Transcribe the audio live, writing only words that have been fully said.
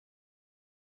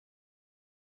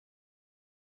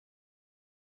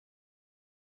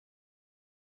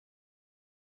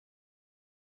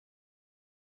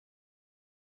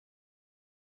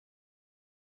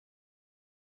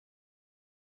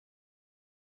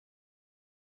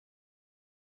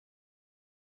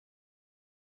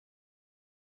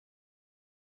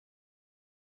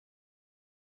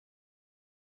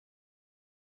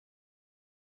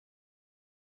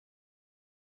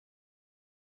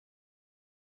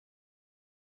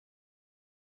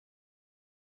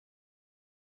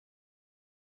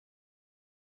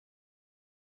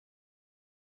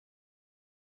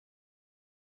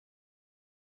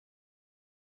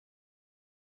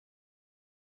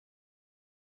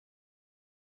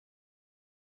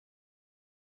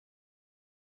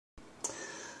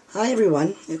Hi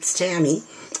everyone, it's Tammy,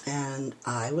 and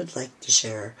I would like to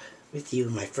share with you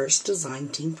my first design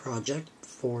team project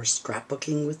for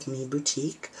Scrapbooking With Me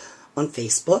Boutique on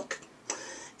Facebook,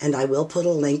 and I will put a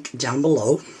link down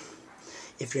below.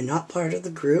 If you're not part of the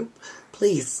group,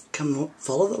 please come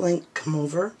follow the link, come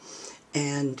over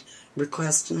and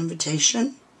request an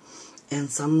invitation, and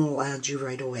someone will add you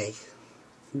right away.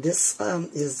 This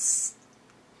is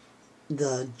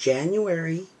the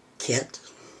January kit.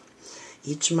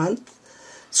 Each month,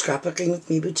 Scrapbooking With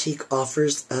Me Boutique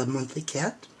offers a monthly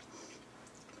kit,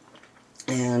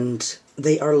 and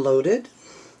they are loaded.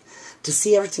 To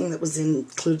see everything that was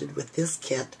included with this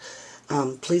kit,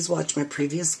 please watch my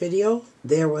previous video.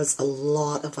 There was a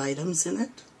lot of items in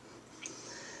it.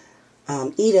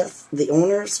 Edith, the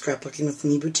owner of Scrapbooking With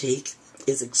Me Boutique,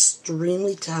 is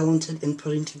extremely talented in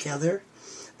putting together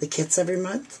the kits every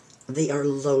month. They are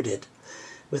loaded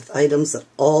with items that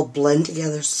all blend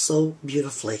together so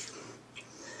beautifully.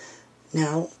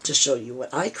 Now, to show you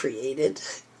what I created,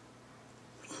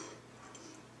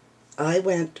 I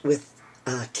went with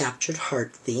a captured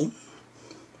heart theme,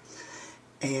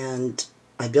 and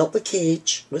I built the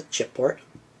cage with chipboard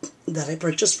that I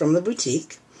purchased from the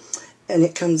boutique, and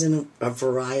it comes in a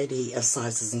variety of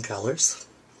sizes and colors.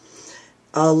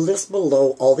 I'll list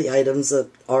below all the items that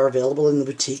are available in the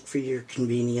boutique for your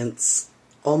convenience.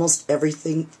 Almost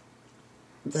everything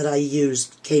that I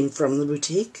used came from the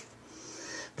boutique.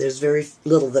 There's very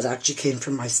little that actually came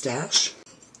from my stash.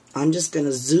 I'm just going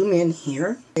to zoom in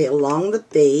here along the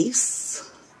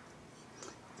base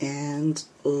and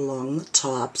along the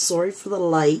top. Sorry for the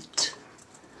light.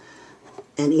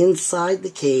 And inside the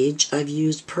cage, I've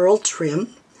used pearl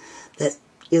trim that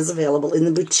is available in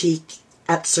the boutique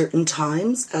at certain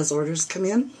times as orders come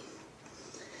in.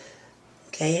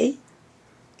 Okay,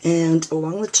 and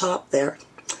along the top there,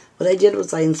 what I did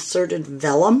was I inserted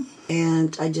vellum,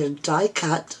 and I did a die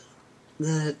cut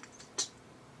that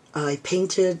I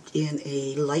painted in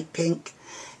a light pink,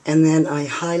 and then I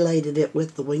highlighted it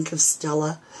with the Wink of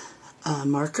Stella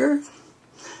marker.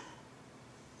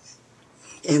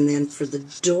 And then for the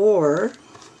door,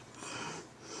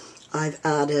 I've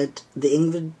added the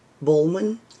Ingvid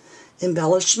Bolman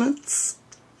embellishments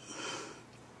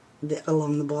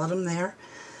along the bottom there,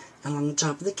 along the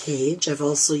top of the cage. I've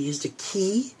also used a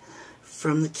key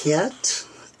from the kit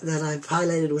that I've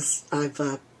highlighted with,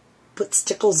 I've put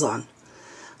stickles on.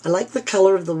 I like the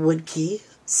color of the wood key,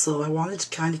 so I wanted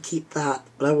to kind of keep that,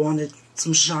 but I wanted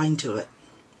some shine to it.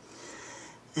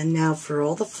 And now for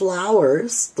all the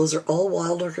flowers, those are all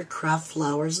Wild Orchid Craft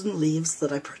flowers and leaves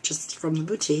that I purchased from the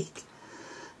boutique,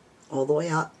 all the way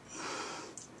up.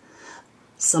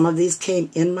 Some of these came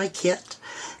in my kit,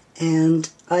 and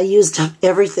I used up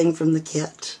everything from the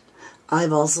kit.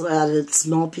 I've also added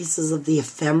small pieces of the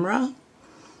ephemera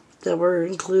that were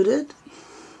included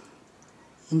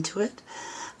into it.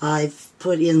 I've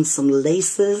put in some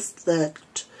laces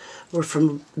that were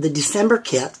from the December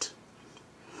kit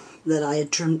that I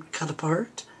had cut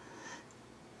apart.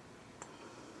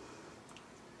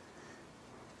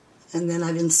 And then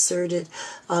I've inserted,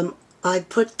 I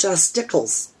put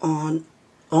stickles on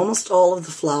almost all of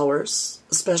the flowers,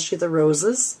 especially the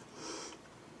roses.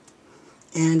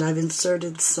 And I've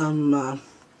inserted some,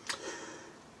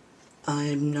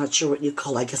 I'm not sure what you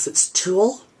call, I guess it's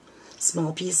tulle,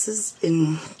 small pieces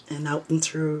in and out and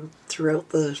throughout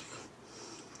the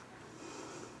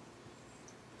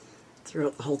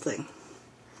whole thing.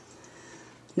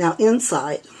 Now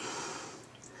inside,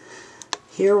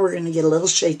 here we're going to get a little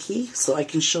shaky so I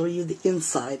can show you the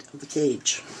inside of the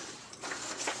cage.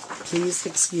 Please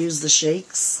excuse the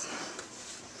shakes.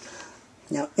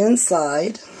 Now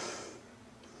inside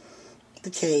the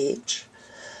cage,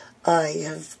 I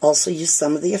have also used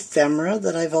some of the ephemera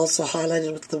that I've also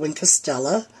highlighted with the Wink of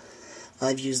Stella.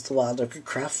 I've used the Wild Orchid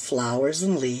Craft flowers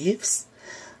and leaves.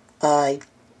 I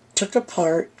took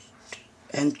apart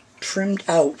and trimmed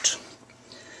out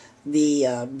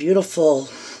the beautiful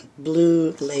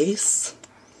blue lace,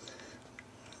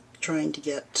 trying to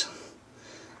get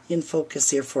in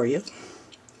focus here for you,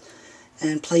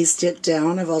 and placed it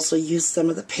down. I've also used some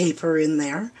of the paper in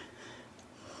there.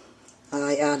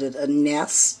 I added a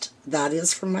nest, that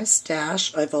is from my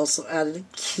stash. I've also added a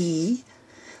key,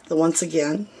 that once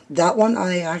again, that one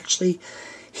I actually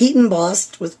heat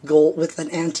embossed with gold, with an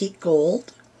antique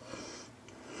gold.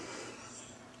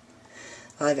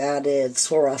 I've added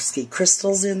Swarovski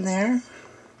crystals in there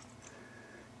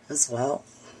as well.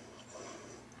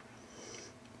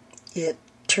 It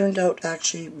turned out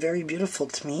actually very beautiful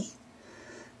to me.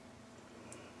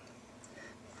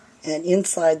 And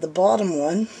inside the bottom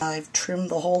one, I've trimmed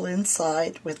the whole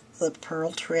inside with the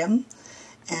pearl trim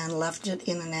and left it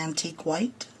in an antique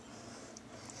white.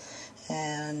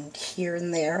 And here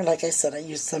and there, like I said, I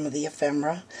used some of the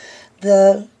ephemera.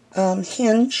 The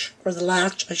hinge, or the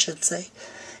latch I should say,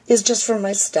 is just from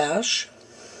my stash.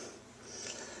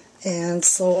 And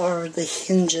so are the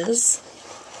hinges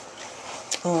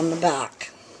on the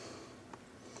back.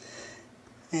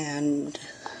 And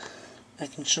I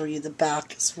can show you the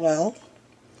back as well,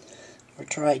 or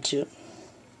try to.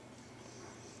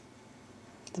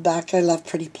 The back I left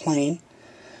pretty plain.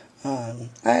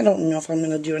 I don't know if I'm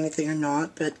going to do anything or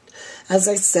not, but as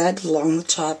I said, along the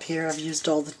top here I've used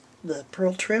all the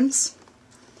pearl trims.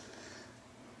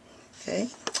 Okay,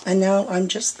 and now I'm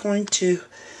just going to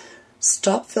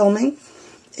stop filming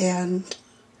and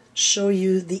show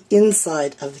you the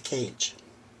inside of the cage.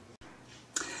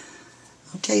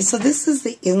 Okay, so this is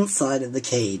the inside of the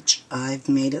cage. I've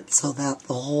made it so that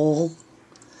the whole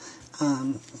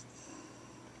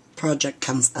project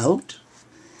comes out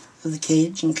of the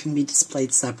cage and can be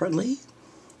displayed separately.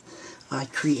 I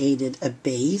created a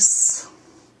base.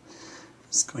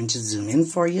 Just going to zoom in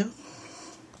for you.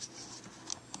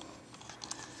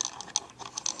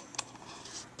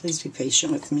 Please be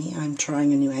patient with me. I'm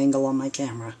trying a new angle on my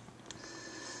camera.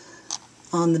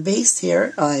 On the base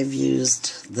here, I've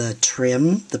used the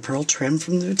trim, the pearl trim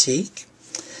from the boutique.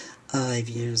 I've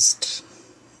used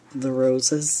the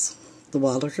roses, the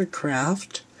Kaiser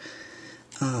Craft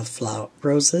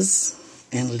roses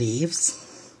and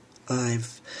leaves.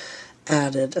 I've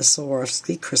added a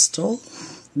Swarovski crystal.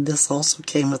 This also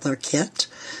came with our kit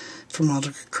from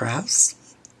Kaiser Crafts.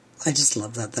 I just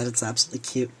love that. That is absolutely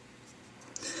cute.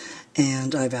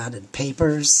 And I've added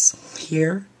papers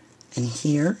here and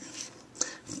here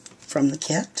from the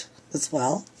kit as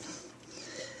well.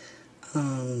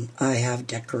 I have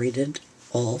decorated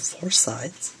all four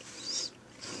sides.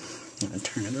 I'm going to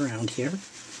turn it around here.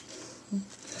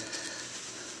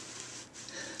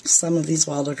 Some of these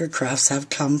Kaiser Crafts have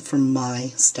come from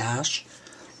my stash,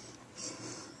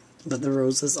 but the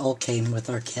roses all came with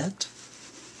our kit,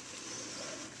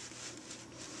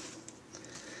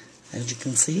 as you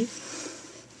can see.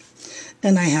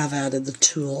 And I have added the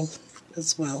tulle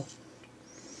as well.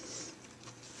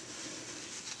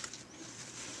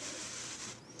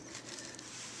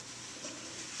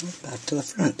 Back to the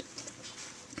front.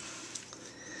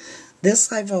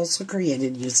 This I've also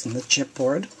created using the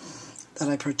chipboard that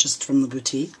I purchased from the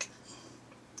boutique.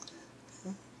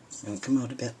 It's going to come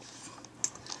out a bit.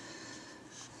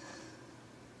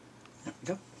 There we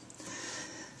go.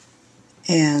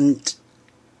 And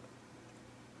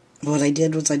what I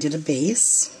did was I did a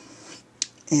base,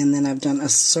 and then I've done a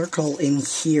circle in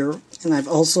here, and I've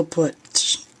also put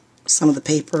some of the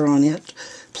paper on it,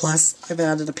 plus I've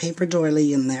added a paper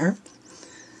doily in there.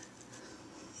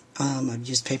 I've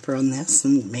used paper on this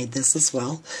and made this as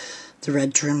well. The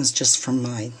red trim is just from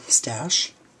my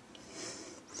stash.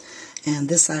 And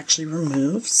this actually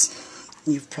removes.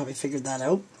 You've probably figured that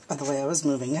out by the way I was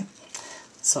moving it.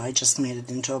 So I just made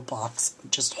it into a box.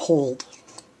 Just hold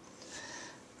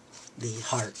the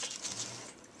heart.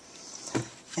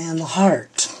 And the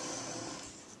heart,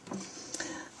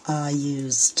 I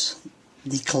used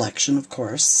the collection, of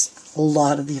course. A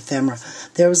lot of the ephemera.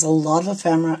 There was a lot of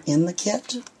ephemera in the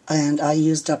kit, and I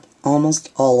used up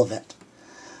almost all of it.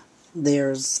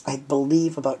 There's, I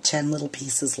believe, about 10 little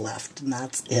pieces left, and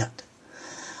that's it.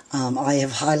 I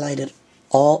have highlighted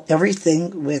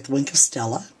everything with Wink of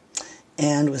Stella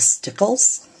and with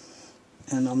stickles,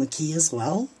 and on the key as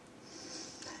well.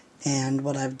 And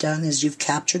what I've done is you've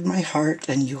captured my heart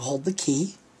and you hold the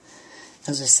key.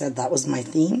 As I said, that was my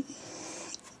theme.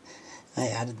 I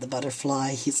added the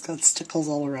butterfly. He's got stickles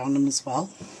all around him as well.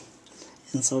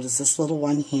 And so does this little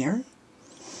one here.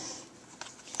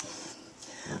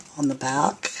 On the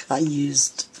back, I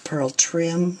used pearl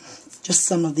trim, just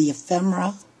some of the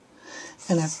ephemera,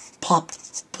 and I've put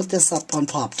this up on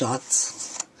pop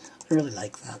dots. I really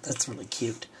like that. That's really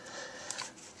cute.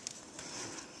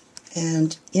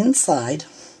 And inside,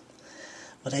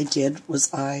 what I did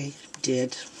was I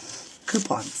did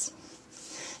coupons.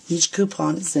 Each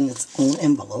coupon is in its own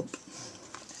envelope.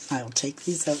 I will take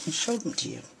these out and show them to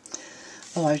you.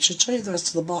 Oh, I should show you the rest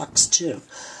of the box too.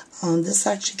 This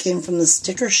actually came from the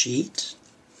sticker sheet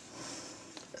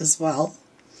as well.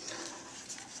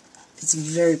 It's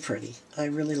very pretty. I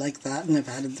really like that, and I've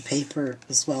added the paper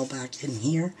as well back in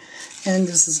here. And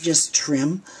this is just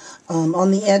trim.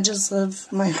 On the edges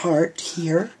of my heart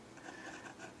here,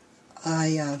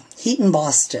 I heat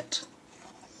embossed it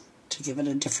to give it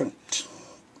a different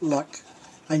look.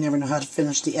 I never know how to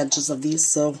finish the edges of these,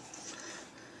 so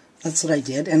that's what I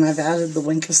did. And I've added the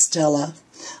Wink of Stella.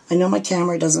 I know my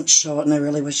camera doesn't show it, and I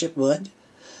really wish it would,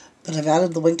 But I've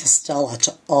added the wink of Stella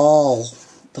to all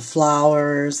the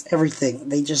flowers,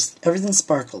 everything. Everything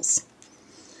sparkles.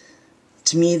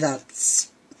 To me,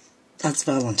 that's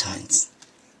Valentine's.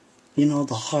 You know,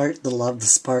 the heart, the love, the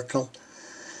sparkle.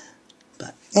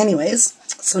 But anyways,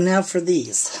 so now for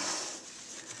these.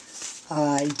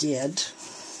 I did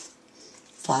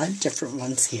 5 different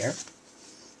ones here.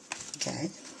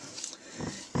 Okay.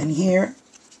 And here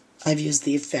I've used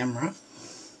the ephemera.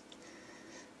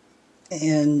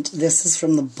 And this is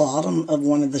from the bottom of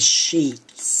one of the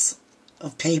sheets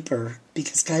of paper,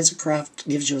 because Kaiser Craft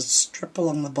gives you a strip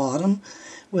along the bottom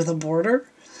with a border.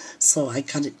 So I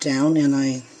cut it down and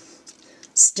I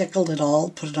stickled it all,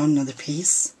 put it on another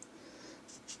piece.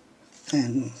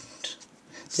 And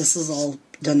this is all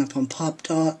done up on pop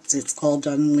dots. It's all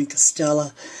done in wink of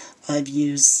Stella. I've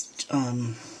used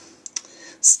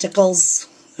stickles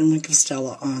and wink of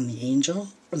Stella on the angel,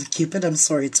 or the cupid. I'm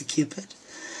sorry, it's a cupid.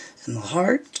 And the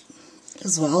heart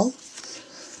as well.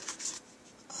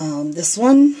 This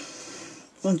one,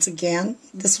 once again,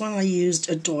 this one I used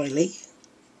a doily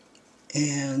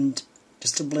and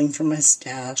just a bling from my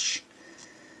stash.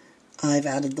 I've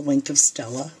added the wink of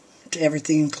Stella to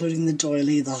everything, including the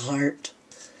doily, the heart.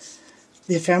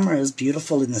 The ephemera is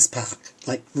beautiful in this pack,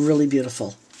 like really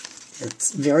beautiful.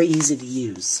 It's very easy to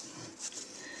use.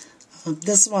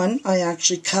 This one, I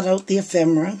actually cut out the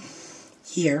ephemera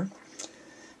here.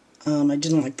 I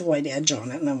didn't like the white edge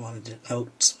on it and I wanted it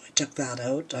out, so I took that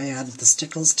out. I added the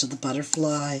stickles to the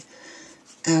butterfly,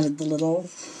 added the little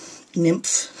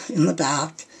nymph in the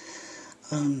back.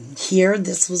 Here,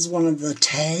 this was one of the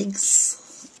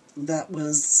tags that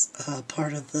was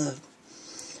part of the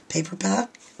paper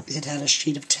pack. It had a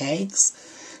sheet of tags,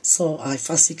 so I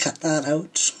fussy cut that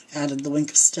out, added the wink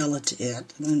of Stella to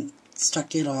it, and then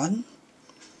stuck it on.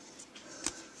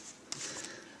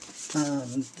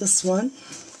 This one,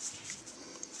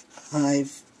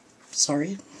 I've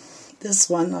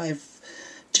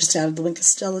just added the wink of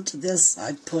Stella to this.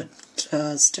 I put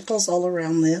stickles all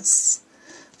around this.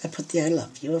 I put the I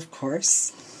love you, of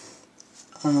course.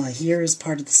 Here is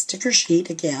part of the sticker sheet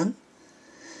again,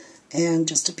 and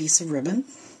just a piece of ribbon.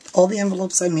 All the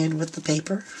envelopes I made with the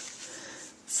paper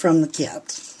from the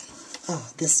kit.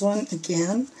 This one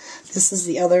again, this is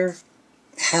the other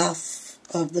half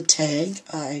of the tag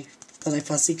that I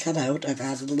fussy cut out. I've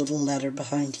added a little letter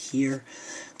behind here.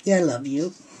 The I love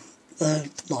you, the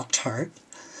locked heart.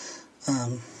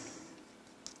 I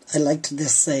liked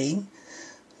this saying,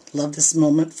 love this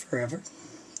moment forever.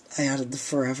 I added the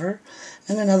forever.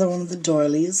 And another one of the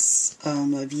doilies.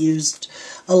 I've used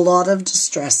a lot of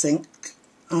distress ink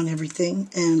on everything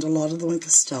and a lot of the wink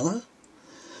of Stella.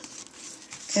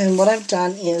 And what I've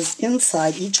done is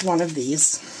inside each one of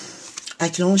these, I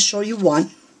can only show you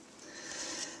one.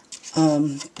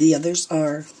 The others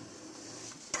are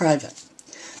private.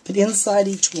 But inside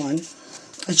each one,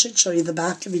 I should show you the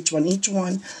back of each one. Each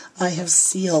one I have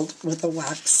sealed with a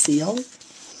wax seal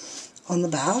on the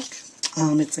back.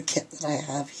 It's a kit that I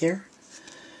have here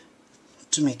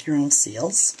to make your own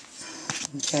seals.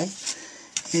 Okay.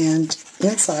 And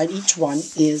inside each one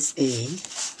is a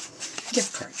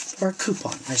gift card, or a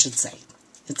coupon, I should say.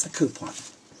 It's a coupon.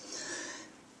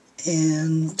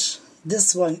 And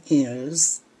this one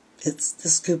is,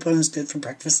 this coupon is good for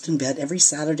breakfast in bed every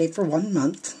Saturday for 1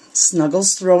 month.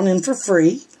 Snuggles thrown in for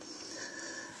free.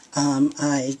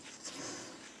 I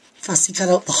fussy cut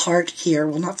out the heart here.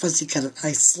 Well, not fussy cut it,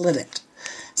 I slit it.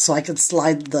 So I could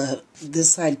slide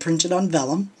this side printed on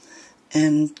vellum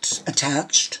and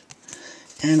attached.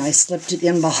 And I slipped it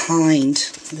in behind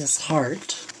this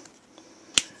heart.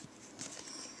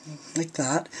 Like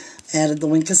that. I added the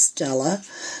wink of Stella.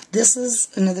 This is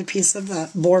another piece of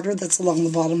that border that's along the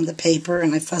bottom of the paper,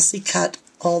 and I fussy cut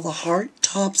all the heart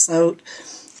tops out,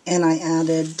 and I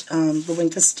added the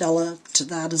wink of Stella to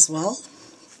that as well.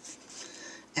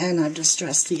 And I've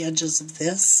distressed the edges of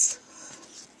this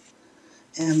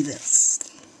and this.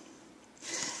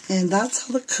 And that's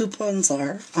how the coupons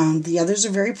are. The others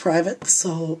are very private,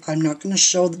 so I'm not going to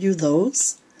show you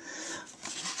those.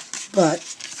 But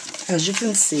as you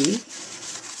can see,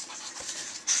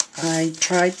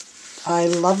 I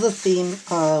love the theme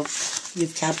of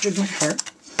You've Captured My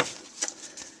Heart,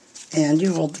 and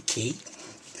you hold the key.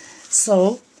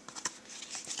 So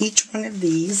each one of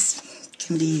these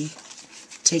can be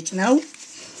taken out.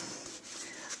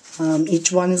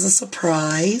 Each one is a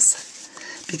surprise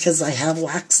because I have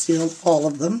wax sealed all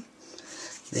of them.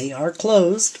 They are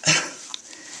closed.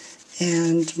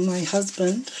 And my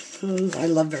husband, who I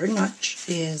love very much,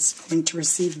 is going to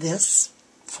receive this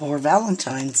for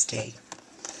Valentine's Day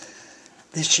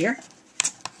this year.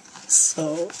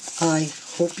 So I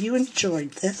hope you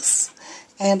enjoyed this,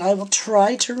 And I will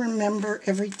try to remember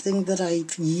everything that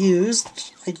I've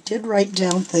used. I did write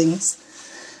down things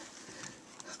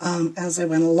as I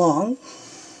went along.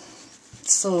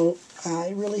 So I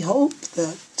really hope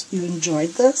that you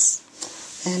enjoyed this.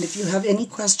 And if you have any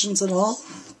questions at all,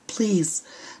 please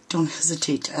don't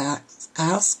hesitate to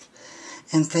ask.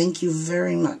 And thank you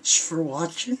very much for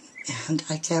watching. And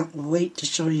I can't wait to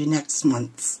show you next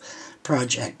month's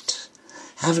project.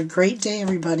 Have a great day,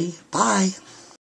 everybody. Bye.